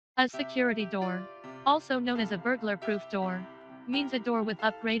A security door, also known as a burglar-proof door, means a door with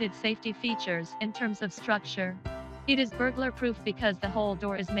upgraded safety features in terms of structure. It is burglar-proof because the whole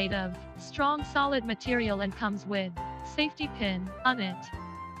door is made of strong solid material and comes with safety pin on it.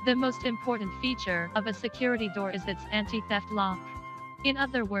 The most important feature of a security door is its anti-theft lock. In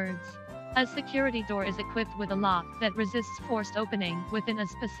other words, a security door is equipped with a lock that resists forced opening within a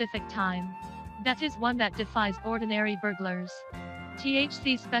specific time. That is one that defies ordinary burglars.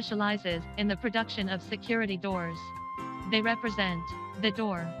 THC specializes in the production of security doors. They represent the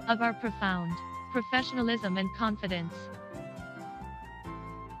door of our profound professionalism and confidence.